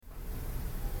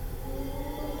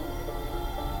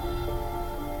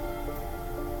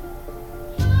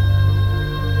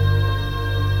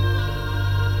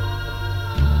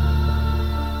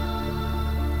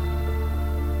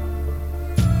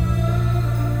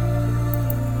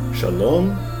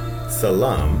Shalom,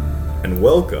 Salam, and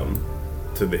welcome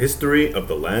to the History of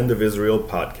the Land of Israel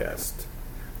podcast.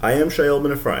 I am Shael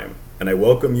Ben Ephraim, and I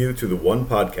welcome you to the one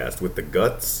podcast with the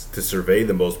guts to survey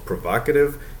the most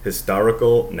provocative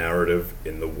historical narrative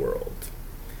in the world.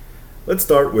 Let's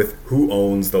start with who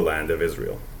owns the Land of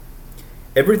Israel.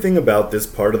 Everything about this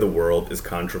part of the world is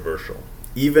controversial,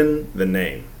 even the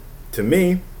name. To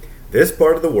me, this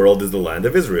part of the world is the Land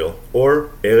of Israel,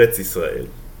 or Eretz Yisrael.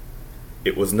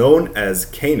 It was known as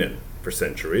Canaan for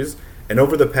centuries, and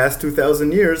over the past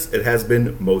 2,000 years, it has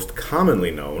been most commonly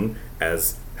known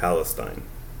as Palestine.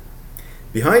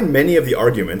 Behind many of the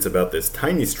arguments about this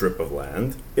tiny strip of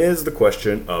land is the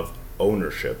question of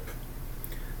ownership.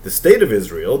 The State of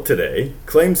Israel today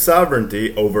claims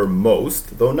sovereignty over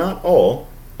most, though not all,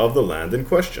 of the land in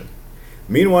question.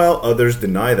 Meanwhile, others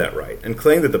deny that right and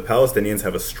claim that the Palestinians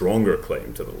have a stronger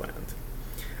claim to the land.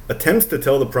 Attempts to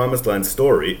tell the Promised Land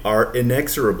story are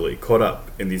inexorably caught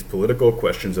up in these political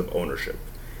questions of ownership.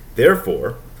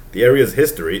 Therefore, the area's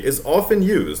history is often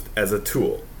used as a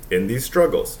tool in these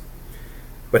struggles.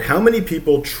 But how many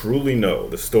people truly know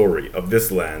the story of this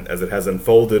land as it has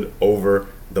unfolded over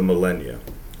the millennia?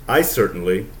 I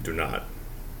certainly do not.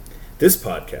 This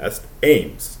podcast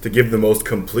aims to give the most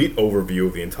complete overview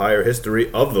of the entire history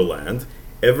of the land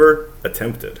ever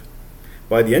attempted.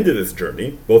 By the end of this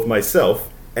journey, both myself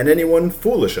and anyone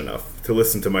foolish enough to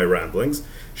listen to my ramblings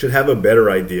should have a better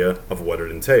idea of what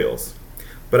it entails.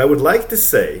 But I would like to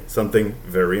say something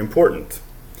very important.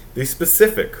 These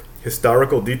specific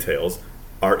historical details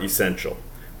are essential,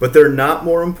 but they're not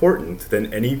more important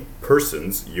than any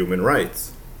person's human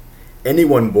rights.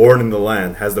 Anyone born in the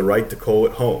land has the right to call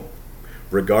it home,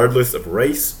 regardless of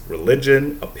race,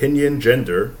 religion, opinion,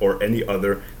 gender, or any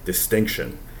other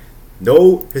distinction.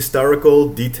 No historical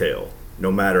detail,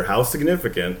 no matter how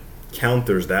significant,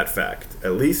 counters that fact,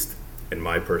 at least in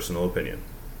my personal opinion.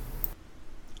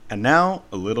 And now,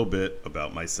 a little bit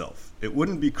about myself. It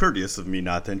wouldn't be courteous of me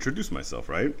not to introduce myself,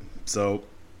 right? So,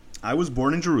 I was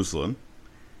born in Jerusalem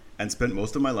and spent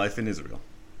most of my life in Israel.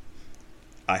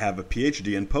 I have a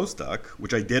PhD and postdoc,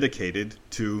 which I dedicated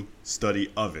to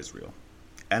study of Israel,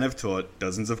 and have taught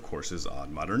dozens of courses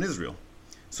on modern Israel.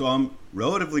 So I'm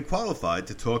relatively qualified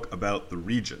to talk about the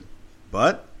region,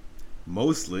 but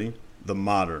mostly the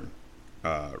modern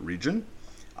region.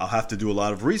 I'll have to do a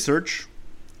lot of research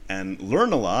and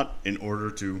learn a lot in order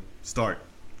to start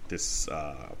this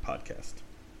podcast.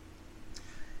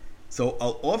 So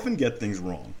I'll often get things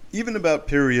wrong, even about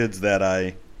periods that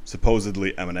I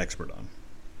supposedly am an expert on.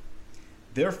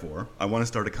 Therefore, I want to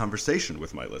start a conversation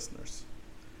with my listeners.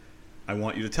 I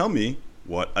want you to tell me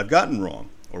what I've gotten wrong,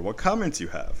 or what comments you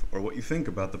have, or what you think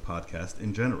about the podcast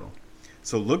in general.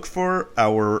 So look for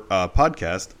our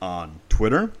podcast on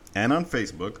Twitter and on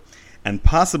Facebook, and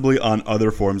possibly on other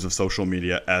forms of social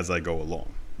media as I go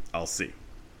along. I'll see.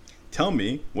 Tell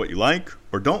me what you like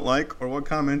or don't like, or what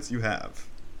comments you have.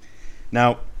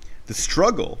 Now, the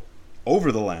struggle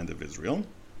over the Land of Israel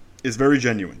is very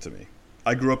genuine to me.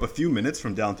 I grew up a few minutes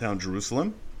from downtown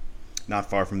Jerusalem, not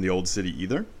far from the old city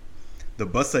either. The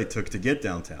bus I took to get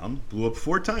downtown blew up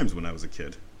 4 times when I was a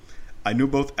kid. I knew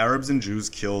both Arabs and Jews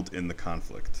killed in the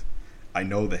conflict. I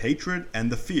know the hatred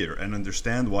and the fear and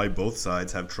understand why both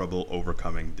sides have trouble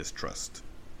overcoming distrust.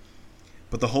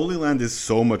 But the Holy Land is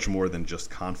so much more than just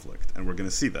conflict, and we're going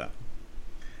to see that.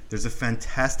 There's a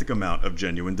fantastic amount of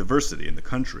genuine diversity in the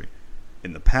country,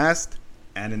 in the past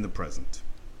and in the present.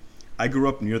 I grew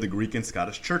up near the Greek and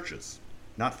Scottish churches,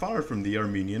 not far from the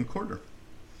Armenian quarter.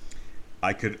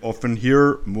 I could often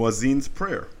hear Muazzin's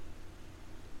prayer.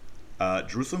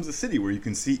 Jerusalem's a city where you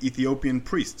can see Ethiopian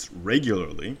priests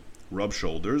regularly rub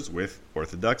shoulders with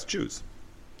Orthodox Jews.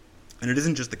 And it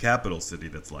isn't just the capital city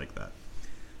that's like that.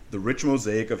 The rich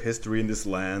mosaic of history in this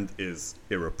land is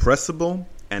irrepressible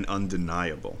and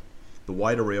undeniable. The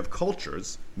wide array of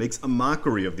cultures makes a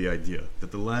mockery of the idea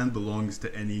that the land belongs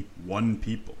to any one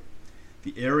people.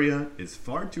 The area is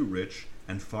far too rich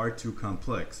and far too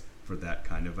complex for that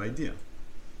kind of idea.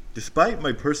 Despite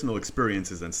my personal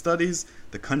experiences and studies,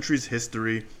 the country's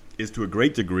history is to a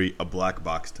great degree a black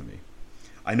box to me.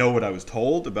 I know what I was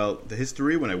told about the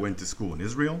history when I went to school in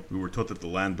Israel. We were taught that the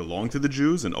land belonged to the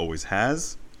Jews and always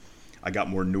has. I got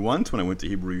more nuance when I went to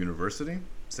Hebrew University.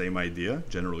 Same idea,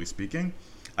 generally speaking.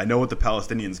 I know what the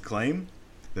Palestinians claim,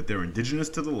 that they're indigenous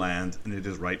to the land and it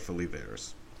is rightfully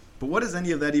theirs. But what does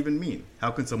any of that even mean?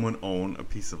 How can someone own a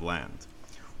piece of land?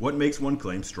 What makes one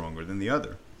claim stronger than the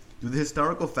other? Do the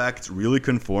historical facts really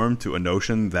conform to a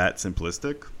notion that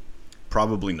simplistic?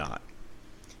 Probably not.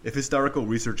 If historical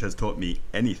research has taught me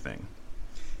anything,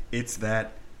 it's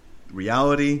that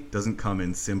reality doesn't come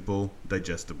in simple,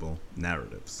 digestible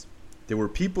narratives. There were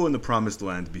people in the Promised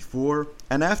Land before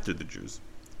and after the Jews.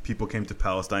 People came to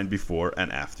Palestine before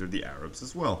and after the Arabs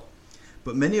as well.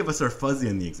 But many of us are fuzzy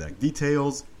on the exact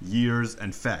details, years,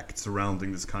 and facts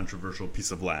surrounding this controversial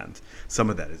piece of land. Some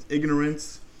of that is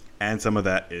ignorance, and some of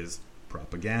that is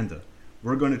propaganda.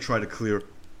 We're going to try to clear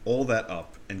all that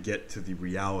up and get to the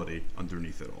reality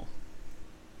underneath it all.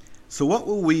 So what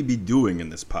will we be doing in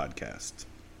this podcast?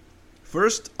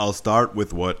 First, I'll start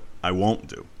with what I won't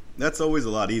do. That's always a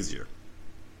lot easier.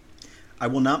 I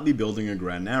will not be building a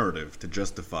grand narrative to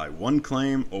justify one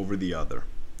claim over the other.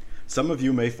 Some of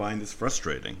you may find this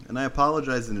frustrating, and I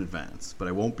apologize in advance, but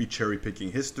I won't be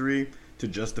cherry-picking history to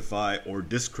justify or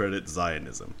discredit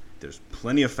Zionism. There's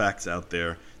plenty of facts out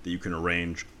there that you can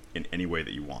arrange in any way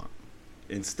that you want.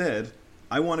 Instead,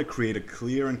 I want to create a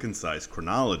clear and concise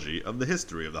chronology of the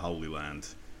history of the Holy Land.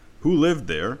 Who lived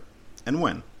there, and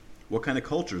when? What kind of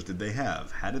cultures did they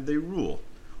have? How did they rule?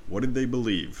 What did they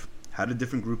believe? How did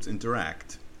different groups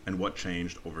interact? And what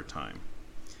changed over time?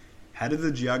 How did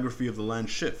the geography of the land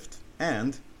shift?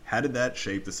 And how did that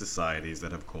shape the societies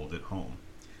that have called it home?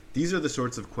 These are the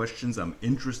sorts of questions I'm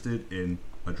interested in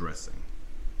addressing.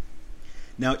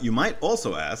 Now, you might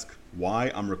also ask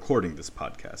why I'm recording this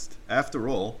podcast. After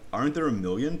all, aren't there a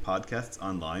million podcasts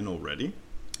online already?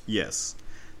 Yes,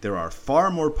 there are far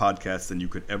more podcasts than you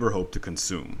could ever hope to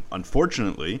consume.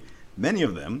 Unfortunately, many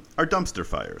of them are dumpster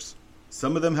fires.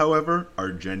 Some of them, however,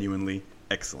 are genuinely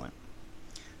excellent.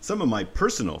 Some of my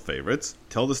personal favorites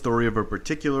tell the story of a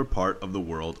particular part of the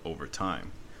world over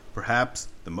time. Perhaps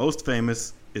the most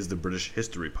famous is the British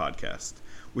History Podcast,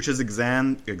 which has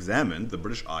examined the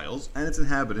British Isles and its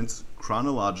inhabitants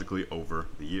chronologically over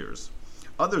the years.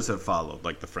 Others have followed,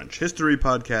 like the French History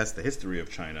Podcast, the History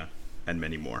of China, and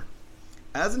many more.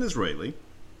 As an Israeli,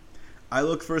 I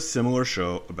looked for a similar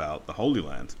show about the Holy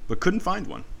Land, but couldn't find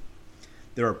one.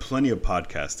 There are plenty of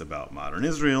podcasts about modern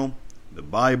Israel, the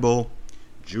Bible,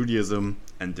 Judaism,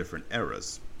 and different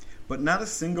eras. But not a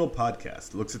single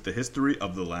podcast looks at the history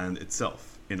of the land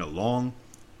itself in a long,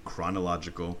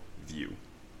 chronological view.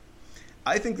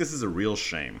 I think this is a real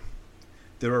shame.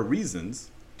 There are reasons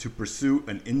to pursue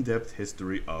an in-depth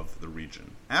history of the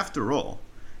region. After all,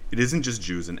 it isn't just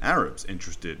Jews and Arabs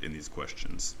interested in these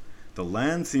questions. The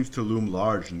land seems to loom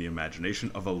large in the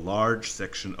imagination of a large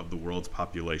section of the world's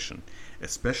population,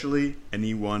 especially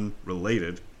anyone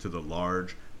related to the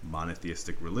large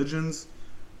monotheistic religions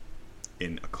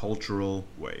in a cultural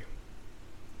way.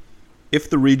 If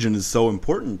the region is so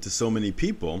important to so many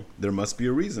people, there must be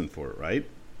a reason for it, right?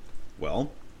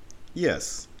 Well,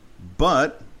 yes,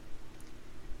 but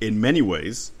in many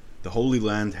ways, the Holy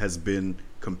Land has been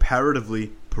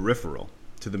comparatively peripheral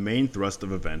to the main thrust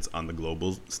of events on the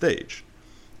global stage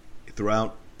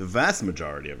throughout the vast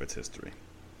majority of its history.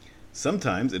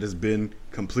 Sometimes it has been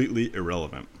completely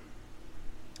irrelevant.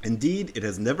 Indeed, it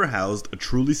has never housed a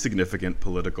truly significant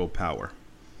political power.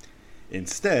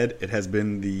 Instead, it has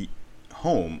been the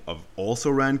home of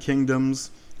also-ran kingdoms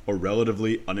or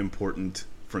relatively unimportant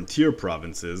frontier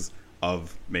provinces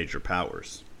of major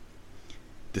powers.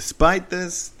 Despite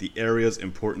this, the area's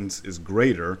importance is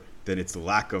greater than its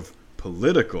lack of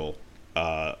political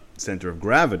center of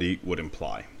gravity would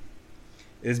imply.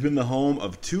 It has been the home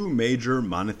of two major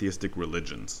monotheistic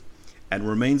religions and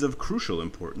remains of crucial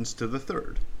importance to the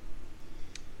third.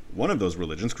 One of those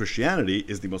religions, Christianity,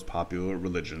 is the most popular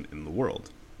religion in the world.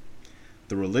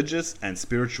 The religious and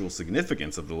spiritual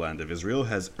significance of the land of Israel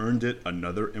has earned it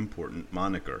another important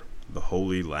moniker, the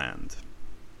Holy Land.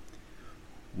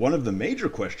 One of the major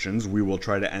questions we will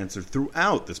try to answer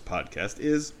throughout this podcast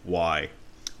is why?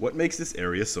 What makes this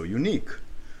area so unique?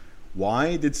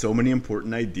 Why did so many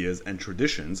important ideas and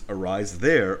traditions arise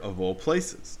there of all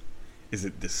places? Is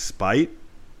it despite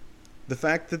the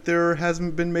fact that there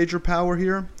hasn't been major power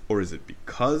here? Or is it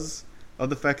because of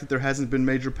the fact that there hasn't been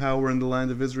major power in the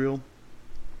land of Israel?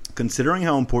 Considering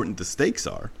how important the stakes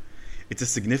are, it's a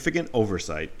significant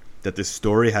oversight that this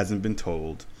story hasn't been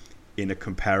told in a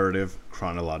comparative,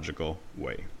 chronological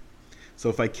way. So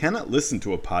if I cannot listen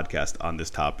to a podcast on this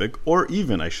topic, or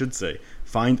even, I should say,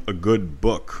 find a good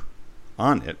book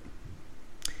on it,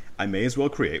 I may as well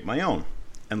create my own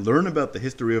and learn about the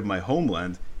history of my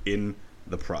homeland in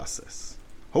the process.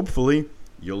 Hopefully,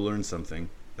 you'll learn something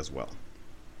as well.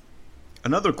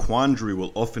 Another quandary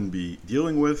we'll often be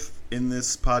dealing with in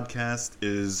this podcast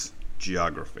is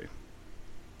geography.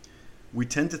 We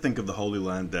tend to think of the Holy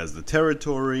Land as the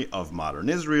territory of modern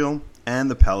Israel and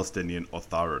the Palestinian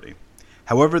Authority.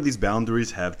 However, these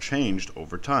boundaries have changed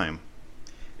over time.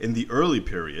 In the early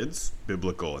periods,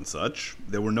 biblical and such,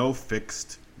 there were no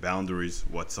fixed boundaries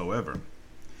whatsoever.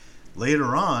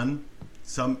 Later on,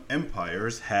 some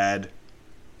empires had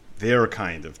their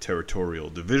kind of territorial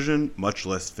division, much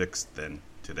less fixed than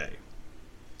today.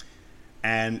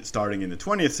 And starting in the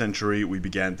 20th century, we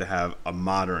began to have a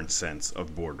modern sense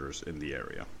of borders in the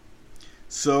area.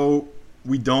 So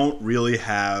we don't really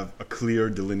have a clear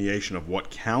delineation of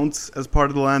what counts as part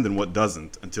of the land and what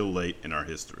doesn't until late in our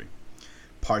history.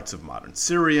 Parts of modern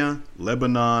Syria,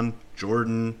 Lebanon,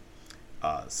 Jordan,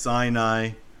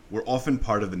 Sinai were often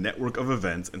part of the network of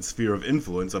events and sphere of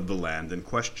influence of the land in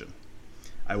question.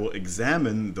 I will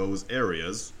examine those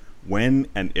areas when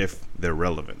and if they're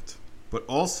relevant. But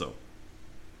also,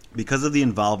 because of the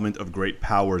involvement of great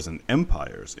powers and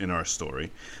empires in our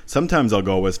story, sometimes I'll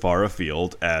go as far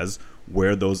afield as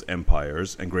where those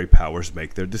empires and great powers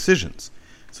make their decisions.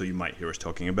 So you might hear us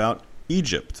talking about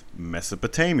Egypt,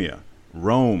 Mesopotamia,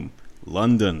 Rome,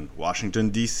 London, Washington,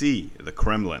 D.C., the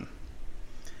Kremlin.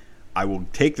 I will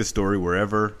take the story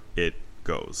wherever it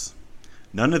goes.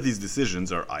 None of these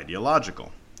decisions are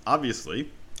ideological.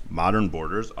 Obviously, modern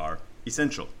borders are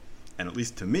essential, and at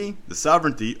least to me, the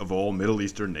sovereignty of all Middle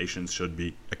Eastern nations should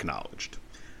be acknowledged.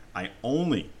 I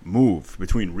only move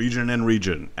between region and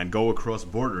region and go across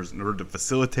borders in order to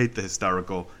facilitate the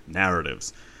historical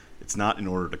narratives. It's not in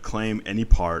order to claim any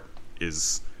part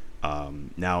is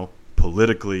now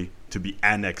politically to be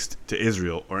annexed to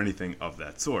Israel or anything of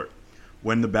that sort.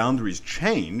 When the boundaries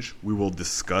change, we will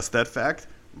discuss that fact,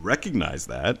 recognize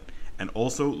that, and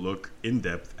also look in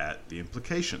depth at the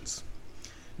implications.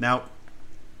 Now,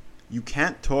 you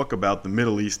can't talk about the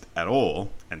Middle East at all,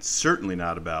 and certainly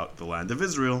not about the land of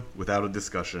Israel, without a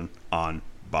discussion on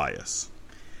bias.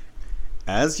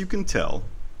 As you can tell,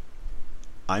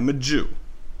 I'm a Jew,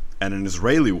 and an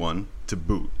Israeli one to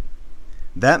boot.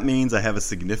 That means I have a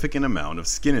significant amount of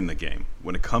skin in the game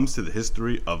when it comes to the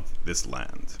history of this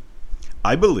land.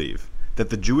 I believe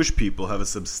that the Jewish people have a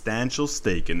substantial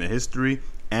stake in the history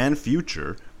and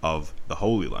future of the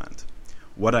Holy Land.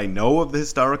 What I know of the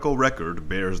historical record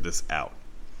bears this out.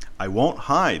 I won't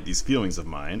hide these feelings of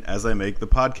mine as I make the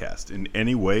podcast in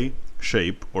any way,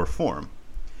 shape, or form.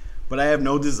 But I have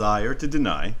no desire to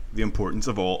deny the importance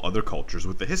of all other cultures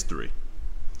with the history.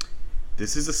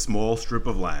 This is a small strip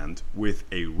of land with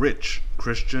a rich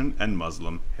Christian and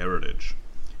Muslim heritage.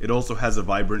 It also has a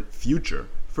vibrant future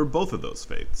for both of those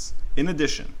faiths. In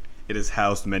addition, it has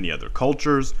housed many other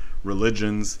cultures,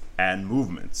 religions, and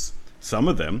movements. Some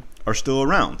of them are still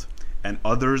around, and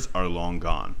others are long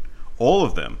gone. All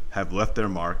of them have left their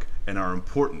mark and are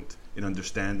important in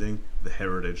understanding the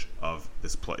heritage of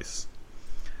this place.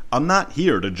 I'm not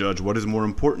here to judge what is more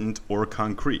important or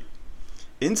concrete.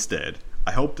 Instead,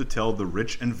 I hope to tell the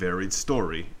rich and varied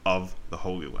story of the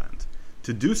Holy Land.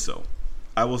 To do so,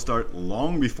 I will start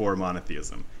long before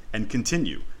monotheism and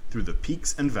continue through the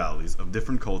peaks and valleys of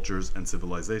different cultures and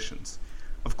civilizations.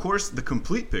 Of course, the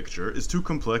complete picture is too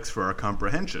complex for our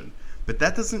comprehension, but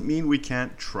that doesn't mean we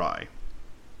can't try.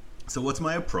 So what's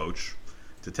my approach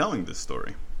to telling this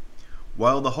story?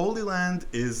 While the Holy Land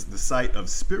is the site of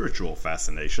spiritual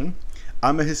fascination,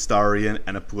 I'm a historian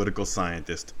and a political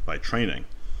scientist by training,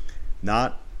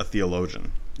 not a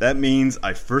theologian. That means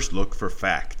I first look for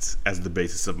facts as the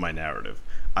basis of my narrative.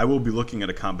 I will be looking at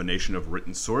a combination of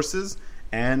written sources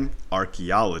and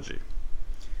archaeology.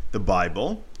 The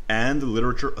Bible and the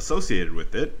literature associated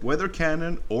with it, whether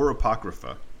canon or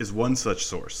apocrypha, is one such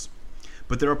source.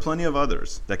 But there are plenty of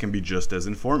others that can be just as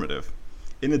informative.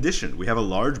 In addition, we have a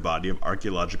large body of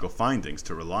archaeological findings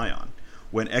to rely on.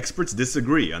 When experts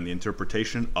disagree on the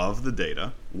interpretation of the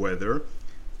data, whether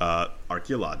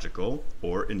archaeological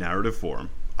or in narrative form,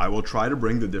 I will try to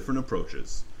bring the different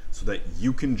approaches so that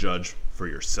you can judge for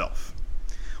yourself.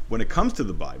 When it comes to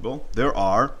the Bible, there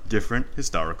are different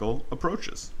historical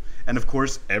approaches. And of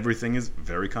course, everything is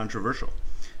very controversial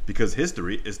because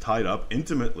history is tied up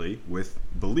intimately with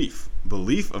belief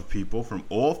of people from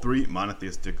all three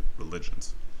monotheistic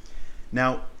religions.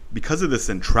 Now, because of the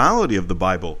centrality of the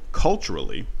Bible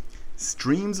culturally,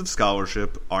 streams of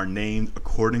scholarship are named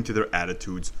according to their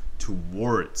attitudes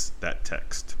towards that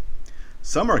text.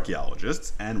 Some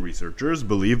archaeologists and researchers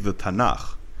believe the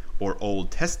Tanakh, or Old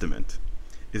Testament,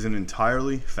 is an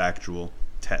entirely factual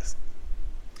text.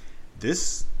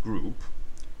 This group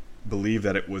believe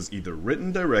that it was either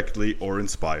written directly or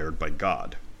inspired by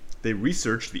God. They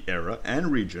researched the era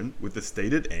and region with the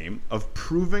stated aim of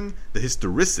proving the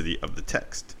historicity of the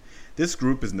text. This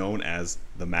group is known as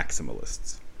the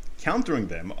Maximalists. Countering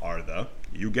them are the,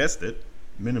 you guessed it,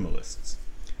 Minimalists.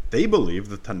 They believe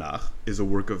the Tanakh is a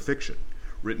work of fiction,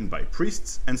 written by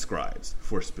priests and scribes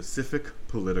for specific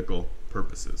political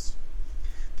purposes.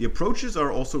 The approaches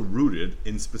are also rooted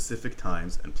in specific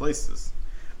times and places.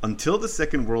 Until the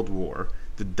Second World War,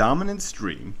 the dominant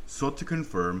stream sought to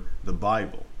confirm the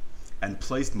Bible, and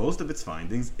placed most of its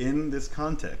findings in this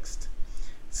context.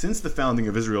 Since the founding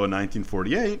of Israel in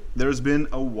 1948, there's been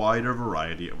a wider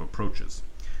variety of approaches.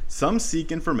 Some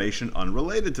seek information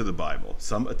unrelated to the Bible,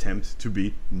 some attempt to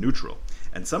be neutral,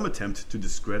 and some attempt to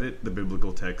discredit the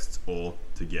biblical texts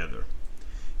altogether.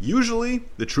 Usually,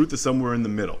 the truth is somewhere in the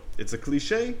middle. It's a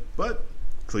cliche, but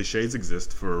cliches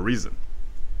exist for a reason.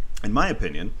 In my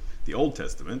opinion, the Old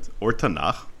Testament, or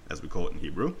Tanakh, as we call it in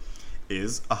Hebrew,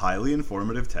 is a highly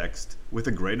informative text with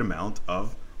a great amount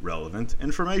of relevant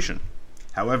information.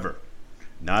 However,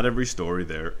 not every story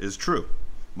there is true.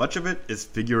 Much of it is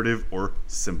figurative or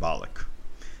symbolic.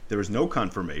 There is no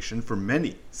confirmation for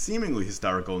many seemingly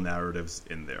historical narratives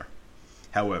in there.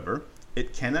 However,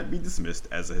 it cannot be dismissed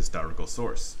as a historical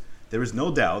source. There is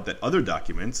no doubt that other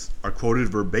documents are quoted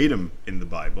verbatim in the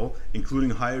Bible,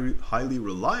 including highly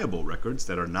reliable records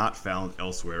that are not found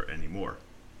elsewhere anymore.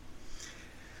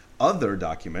 Other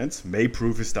documents may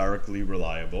prove historically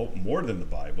reliable more than the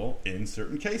Bible in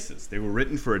certain cases. They were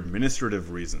written for administrative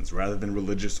reasons rather than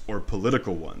religious or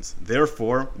political ones.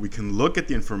 Therefore, we can look at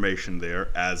the information there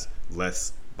as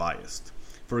less biased.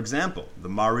 For example, the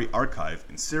Mari archive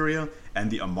in Syria and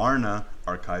the Amarna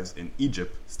archives in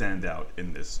Egypt stand out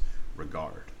in this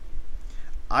regard.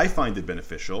 I find it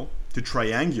beneficial to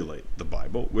triangulate the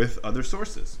Bible with other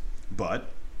sources, but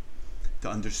to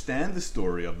understand the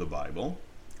story of the Bible,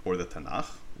 or the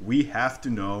Tanakh, we have to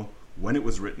know when it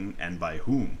was written and by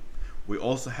whom. We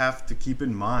also have to keep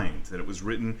in mind that it was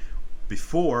written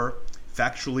before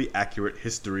factually accurate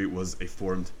history was a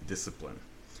formed discipline.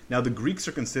 Now, the Greeks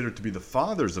are considered to be the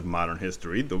fathers of modern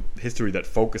history, the history that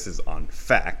focuses on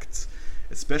facts,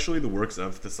 especially the works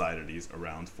of Thucydides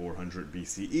around 400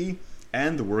 BCE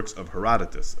and the works of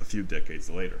Herodotus a few decades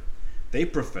later. They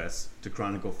profess to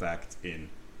chronicle facts in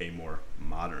a more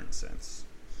modern sense.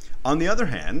 On the other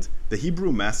hand, the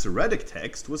Hebrew Masoretic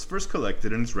text was first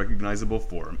collected in its recognizable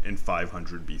form in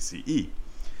 500 BCE,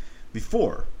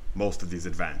 before most of these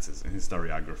advances in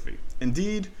historiography.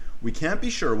 Indeed, we can't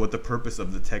be sure what the purpose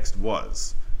of the text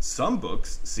was. Some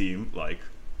books seem like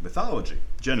mythology,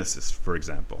 Genesis, for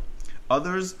example.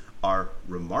 Others are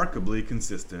remarkably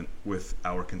consistent with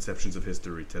our conceptions of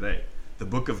history today. The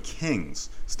Book of Kings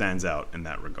stands out in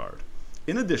that regard.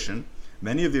 In addition,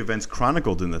 many of the events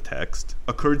chronicled in the text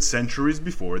occurred centuries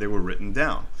before they were written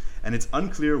down, and it's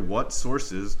unclear what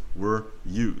sources were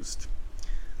used.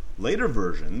 Later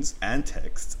versions and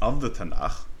texts of the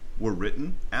Tanakh were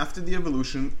written after the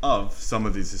evolution of some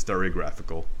of these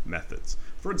historiographical methods.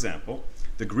 For example,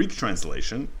 the Greek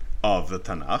translation of the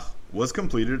Tanakh was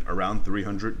completed around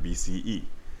 300 BCE.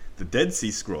 The Dead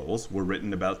Sea Scrolls were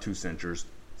written about 2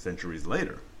 centuries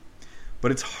later.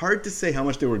 But it's hard to say how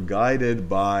much they were guided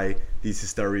by these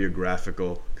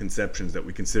historiographical conceptions that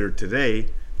we consider today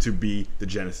to be the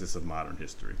genesis of modern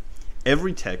history.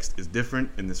 Every text is different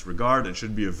in this regard and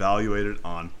should be evaluated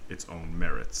on its own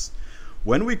merits.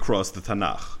 When we cross the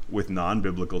Tanakh with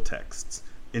non-biblical texts,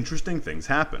 interesting things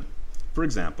happen. For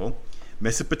example,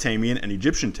 Mesopotamian and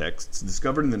Egyptian texts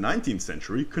discovered in the 19th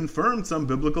century confirmed some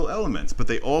biblical elements, but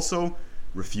they also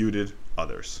refuted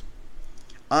others.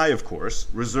 I, of course,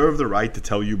 reserve the right to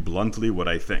tell you bluntly what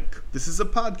I think. This is a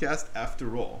podcast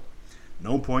after all.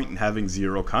 No point in having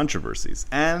zero controversies.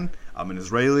 And I'm an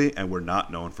Israeli and we're not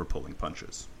known for pulling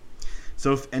punches.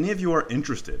 So if any of you are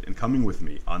interested in coming with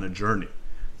me on a journey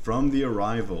from the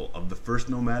arrival of the first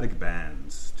nomadic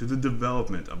bands to the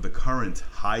development of the current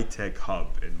high-tech hub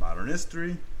in modern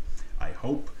history, I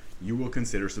hope you will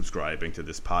consider subscribing to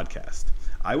this podcast.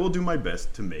 I will do my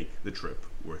best to make the trip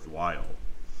worthwhile.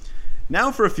 Now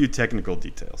for a few technical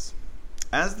details.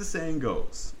 As the saying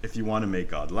goes, if you want to make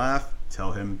God laugh,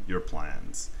 tell him your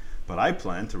plans. But I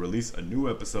plan to release a new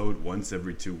episode once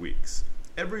every 2 weeks.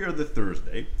 Every other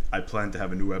Thursday, I plan to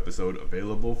have a new episode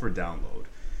available for download.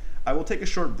 I will take a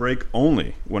short break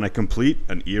only when I complete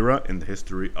an era in the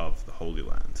history of the Holy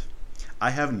Land.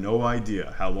 I have no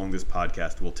idea how long this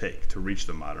podcast will take to reach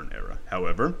the modern era.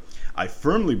 However, I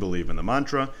firmly believe in the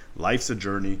mantra, life's a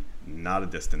journey, not a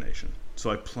destination. So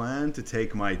I plan to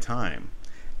take my time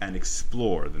and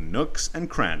explore the nooks and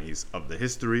crannies of the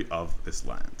history of this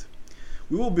land.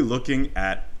 We will be looking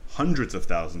at hundreds of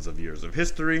thousands of years of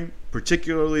history,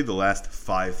 particularly the last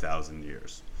 5,000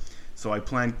 years. So I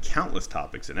plan countless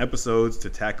topics and episodes to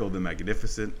tackle the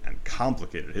magnificent and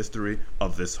complicated history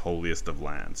of this holiest of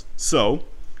lands. So,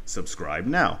 subscribe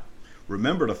now.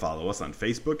 Remember to follow us on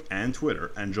Facebook and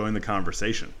Twitter and join the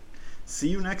conversation. See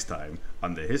you next time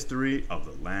on the History of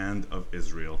the Land of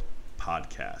Israel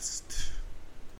podcast.